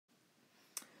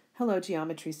Hello,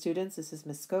 geometry students. This is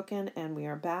Ms. Skokin, and we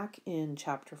are back in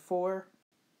Chapter 4,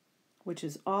 which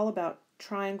is all about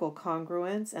triangle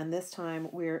congruence, and this time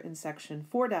we're in Section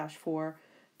 4-4,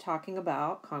 talking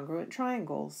about congruent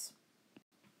triangles.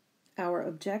 Our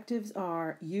objectives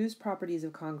are use properties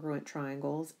of congruent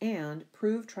triangles and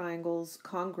prove triangles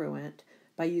congruent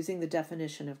by using the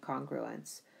definition of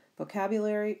congruence.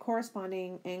 Vocabulary,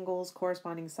 corresponding angles,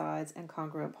 corresponding sides, and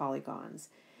congruent polygons.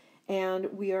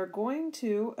 And we are going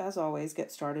to, as always,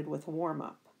 get started with a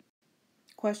warm-up.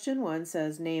 Question 1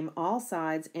 says, name all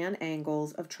sides and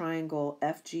angles of triangle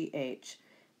FGH.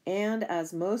 And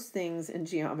as most things in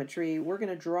geometry, we're going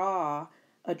to draw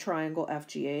a triangle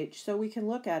FGH so we can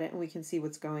look at it and we can see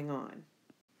what's going on.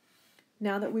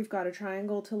 Now that we've got a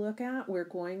triangle to look at, we're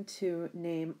going to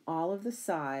name all of the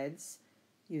sides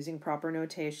using proper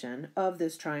notation of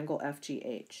this triangle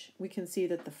FGH. We can see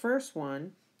that the first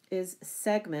one is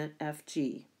segment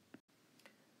FG.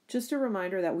 Just a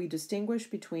reminder that we distinguish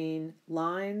between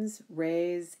lines,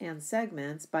 rays, and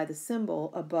segments by the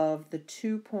symbol above the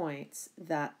 2 points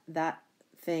that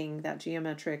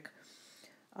geometric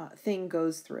thing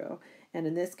goes through. And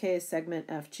in this case, segment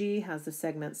FG has the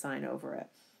segment sign over it.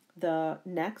 The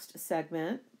next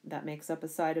segment that makes up a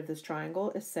side of this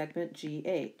triangle is segment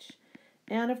GH.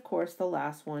 And of course, the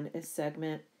last one is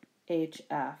segment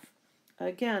HF.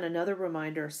 Again, another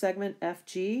reminder, segment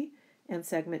FG and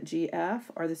segment GF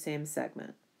are the same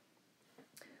segment.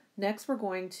 Next, we're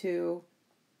going to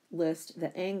list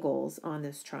the angles on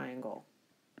this triangle.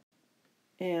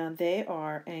 And they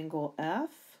are angle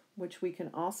F, which we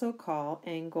can also call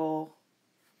angle,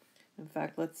 in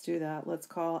fact, let's do that. Let's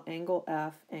call angle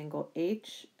F angle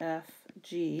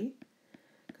HFG.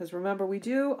 Because remember, we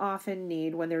do often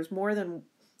need, when there's more than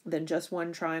just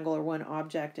one triangle or one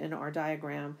object in our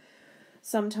diagram,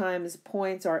 sometimes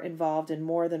points are involved in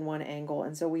more than one angle,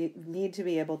 and so we need to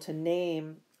be able to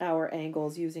name our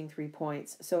angles using 3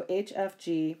 points. So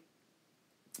HFG,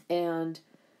 and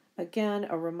again,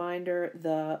 a reminder,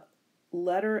 the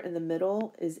letter in the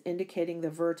middle is indicating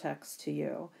the vertex to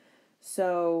you.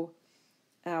 So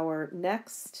our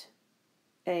next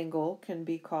angle can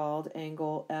be called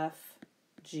angle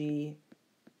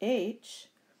FGH,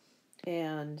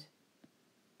 and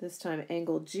this time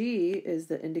angle G is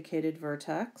the indicated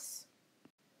vertex.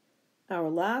 Our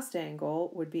last angle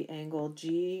would be angle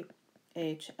GHF,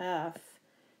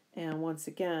 and once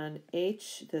again,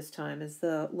 H this time is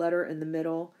the letter in the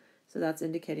middle, so that's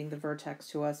indicating the vertex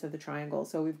to us of the triangle.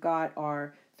 So we've got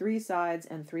our 3 sides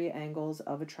and 3 angles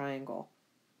of a triangle.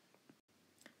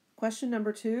 Question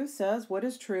number 2 says, what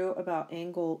is true about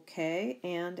angle K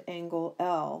and angle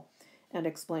L, and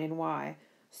explain why.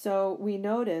 So we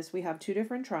notice we have 2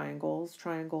 different triangles,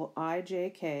 triangle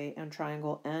IJK and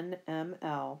triangle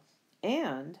NML,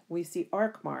 and we see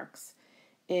arc marks.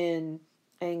 In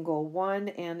angle 1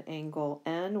 and angle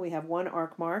N, we have 1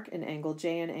 arc mark. In angle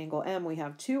J and angle M, we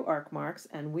have 2 arc marks,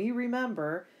 and we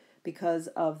remember, because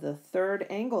of the third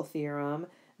angle theorem,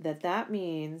 that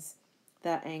means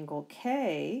that angle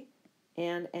K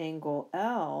and angle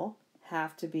L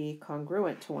have to be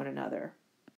congruent to one another.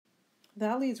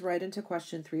 That leads right into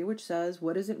question 3, which says,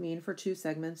 what does it mean for 2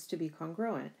 segments to be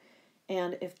congruent?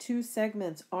 And if 2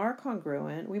 segments are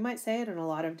congruent, we might say it in a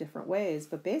lot of different ways,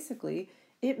 but basically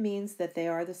it means that they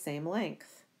are the same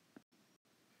length.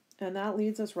 And that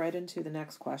leads us right into the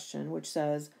next question, which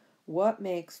says, what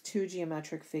makes 2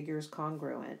 geometric figures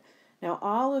congruent? Now,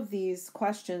 all of these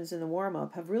questions in the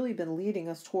warm-up have really been leading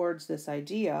us towards this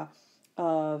idea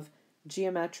of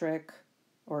geometric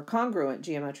or congruent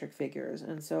geometric figures.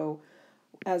 And so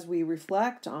as we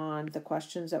reflect on the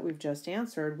questions that we've just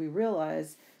answered, we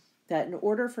realize that in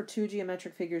order for 2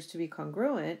 geometric figures to be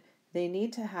congruent, they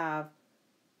need to have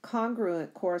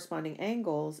congruent corresponding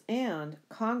angles and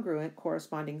congruent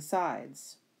corresponding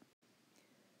sides.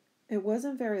 It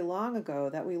wasn't very long ago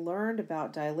that we learned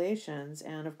about dilations,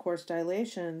 and of course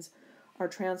dilations are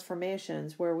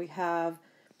transformations where we have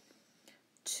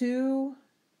 2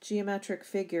 geometric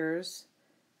figures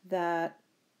that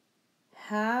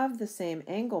have the same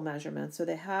angle measurement, so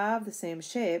they have the same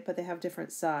shape, but they have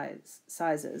different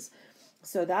sizes.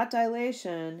 So that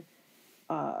dilation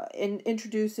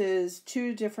introduces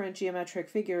 2 different geometric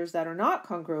figures that are not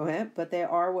congruent, but they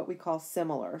are what we call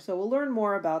similar. So we'll learn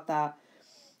more about that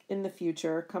in the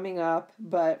future coming up,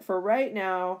 but for right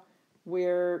now,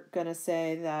 we're going to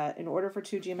say that in order for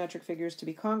 2 geometric figures to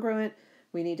be congruent,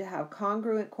 we need to have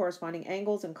congruent corresponding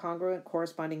angles and congruent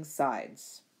corresponding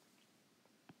sides.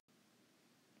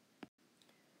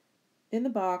 In the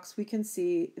box, we can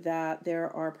see that there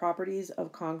are properties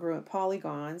of congruent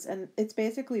polygons, and it's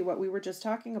basically what we were just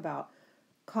talking about.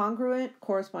 congruent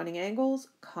corresponding angles,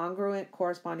 congruent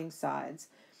corresponding sides.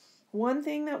 One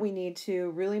thing that we need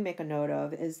to really make a note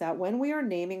of is that when we are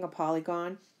naming a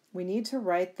polygon, we need to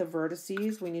write the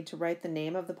vertices, we need to write the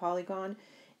name of the polygon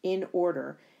in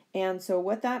order. And so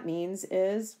what that means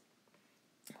is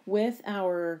with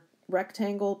our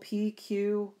rectangle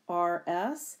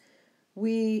PQRS,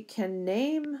 we can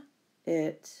name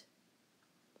it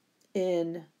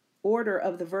in order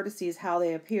of the vertices, how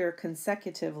they appear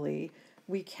consecutively.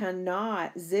 We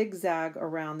cannot zigzag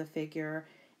around the figure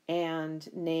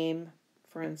and name,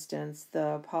 for instance,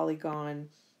 the polygon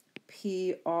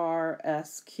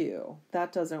PRSQ.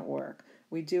 That doesn't work.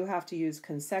 We do have to use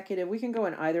consecutive. We can go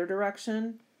in either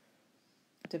direction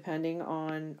depending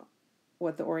on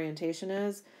what the orientation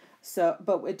is.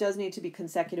 But it does need to be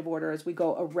consecutive order as we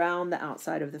go around the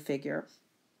outside of the figure.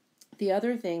 The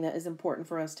other thing that is important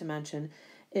for us to mention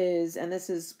is, and this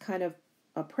is kind of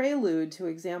a prelude to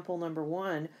example number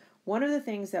one of the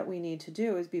things that we need to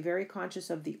do is be very conscious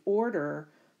of the order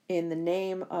in the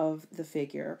name of the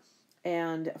figure.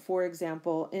 And for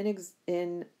example,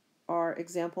 in our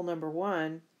example number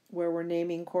one, where we're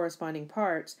naming corresponding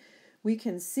parts, we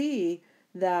can see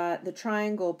that the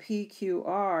triangle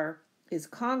PQR is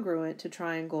congruent to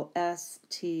triangle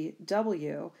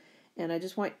STW. And I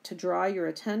just want to draw your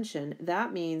attention.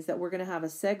 That means that we're going to have a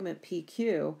segment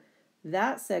PQ.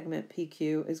 That segment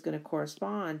PQ is going to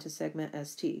correspond to segment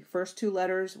ST. First two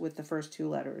letters with the first two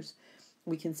letters.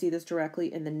 We can see this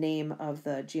directly in the name of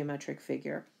the geometric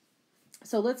figure.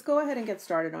 So let's go ahead and get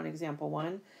started on example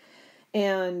one.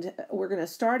 And we're going to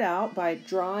start out by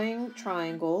drawing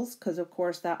triangles, because of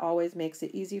course that always makes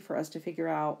it easy for us to figure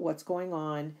out what's going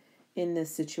on in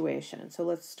this situation. So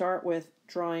let's start with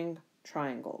drawing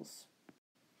triangles.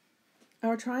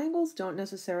 Our triangles don't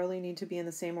necessarily need to be in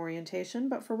the same orientation,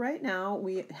 but for right now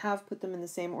we have put them in the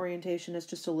same orientation. It's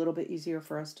just a little bit easier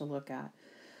for us to look at.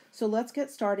 So let's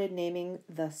get started naming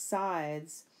the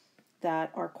sides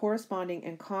that are corresponding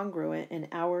and congruent in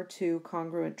our two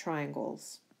congruent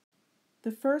triangles.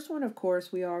 The first one, of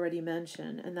course, we already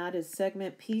mentioned, and that is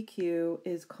segment PQ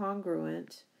is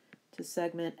congruent to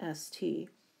segment ST.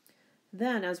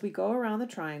 Then, as we go around the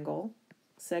triangle,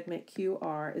 segment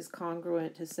QR is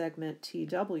congruent to segment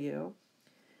TW,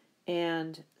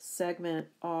 and segment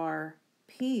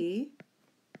RP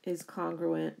is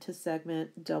congruent to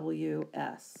segment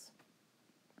WS.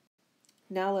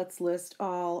 Now let's list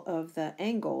all of the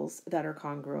angles that are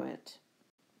congruent.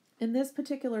 In this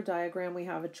particular diagram, we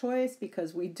have a choice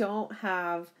because we don't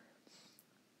have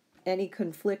any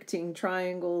conflicting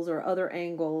triangles or other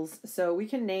angles. So we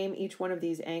can name each one of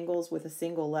these angles with a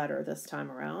single letter this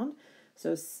time around.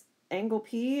 So angle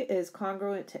P is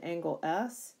congruent to angle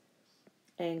S.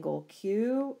 Angle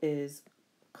Q is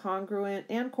congruent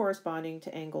and corresponding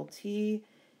to angle T.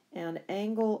 And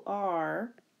angle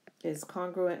R is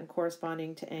congruent and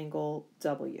corresponding to angle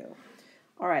W.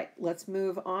 All right, let's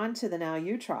move on to the now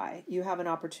you try. You have an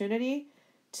opportunity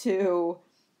to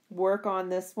work on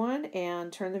this one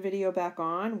and turn the video back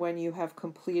on when you have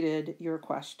completed your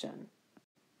question.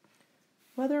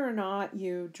 Whether or not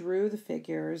you drew the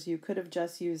figures, you could have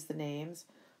just used the names.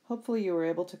 Hopefully you were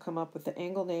able to come up with the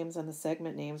angle names and the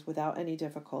segment names without any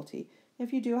difficulty.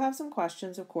 If you do have some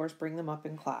questions, of course, bring them up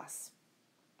in class.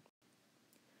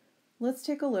 Let's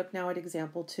take a look now at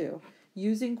example 2,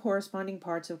 using corresponding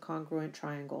parts of congruent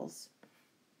triangles.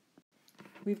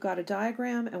 We've got a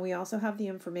diagram, and we also have the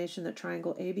information that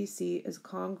triangle ABC is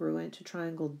congruent to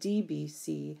triangle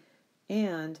DBC.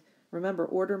 And remember,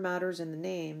 order matters in the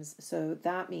names, so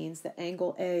that means that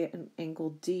angle A and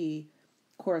angle D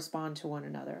correspond to one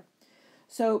another.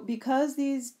 So because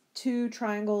these two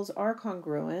triangles are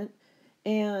congruent,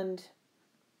 and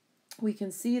we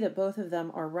can see that both of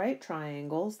them are right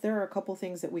triangles, there are a couple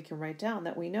things that we can write down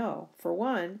that we know. For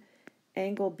one,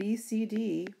 angle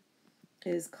BCD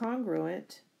is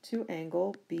congruent to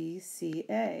angle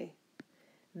BCA.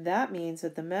 That means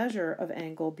that the measure of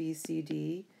angle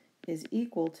BCD is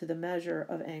equal to the measure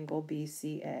of angle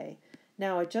BCA.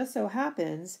 Now it just so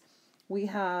happens we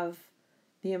have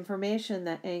the information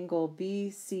that angle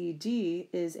BCD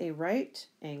is a right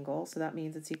angle, so that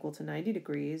means it's equal to 90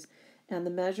 degrees, and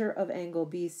the measure of angle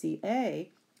BCA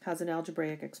has an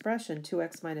algebraic expression,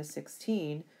 2x minus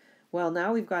 16. Well,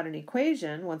 now we've got an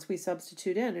equation. Once we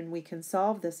substitute in and we can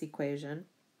solve this equation,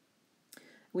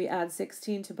 we add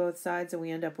 16 to both sides and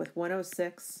we end up with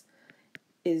 106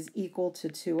 is equal to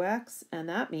 2x, and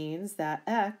that means that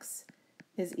x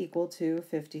is equal to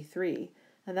 53.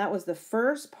 And that was the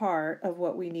first part of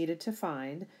what we needed to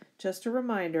find. Just a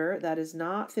reminder, that is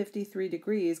not 53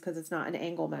 degrees because it's not an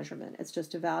angle measurement. It's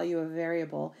just a value of a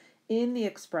variable in the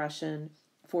expression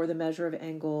for the measure of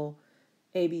angle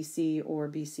ABC or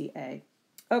BCA.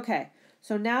 Okay,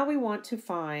 so now we want to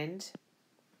find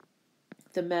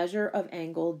the measure of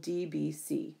angle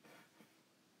DBC.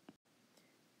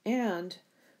 And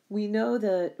we know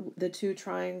that the two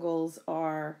triangles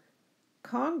are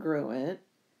congruent,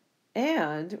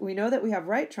 and we know that we have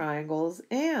right triangles,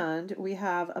 and we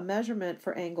have a measurement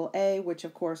for angle A, which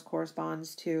of course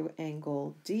corresponds to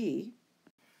angle D.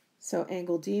 So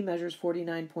angle D measures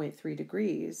 49.3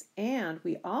 degrees, and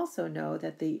we also know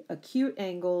that the acute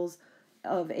angles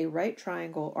of a right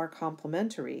triangle are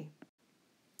complementary.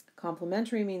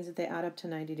 Complementary means that they add up to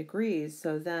 90 degrees,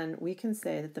 so then we can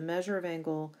say that the measure of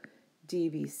angle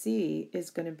DBC is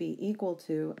going to be equal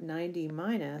to 90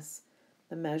 minus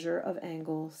the measure of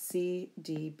angle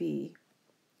CDB.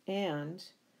 And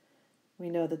we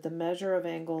know that the measure of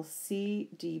angle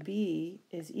CDB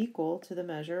is equal to the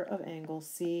measure of angle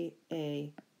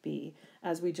CAB,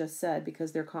 as we just said,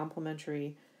 because they're congruent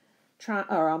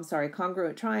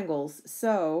triangles.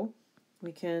 So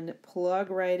we can plug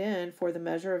right in for the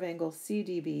measure of angle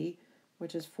CDB,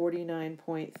 which is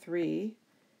 49.3,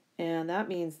 and that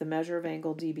means the measure of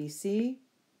angle DBC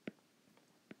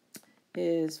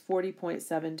is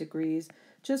 40.7 degrees.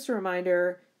 Just a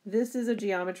reminder, this is a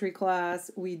geometry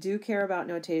class. We do care about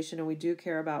notation and we do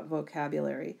care about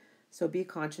vocabulary, so be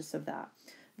conscious of that.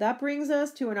 That brings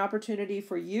us to an opportunity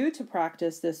for you to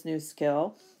practice this new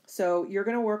skill. So you're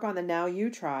going to work on the Now You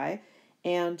Try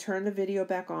and turn the video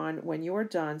back on when you are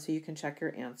done so you can check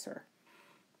your answer.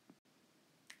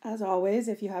 As always,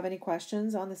 if you have any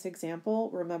questions on this example,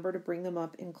 remember to bring them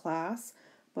up in class,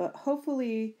 but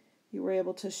hopefully you were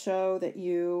able to show that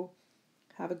you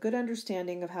have a good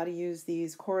understanding of how to use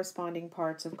these corresponding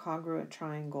parts of congruent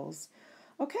triangles.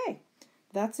 Okay,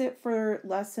 that's it for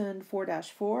lesson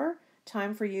 4-4.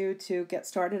 Time for you to get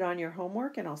started on your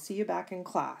homework, and I'll see you back in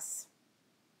class.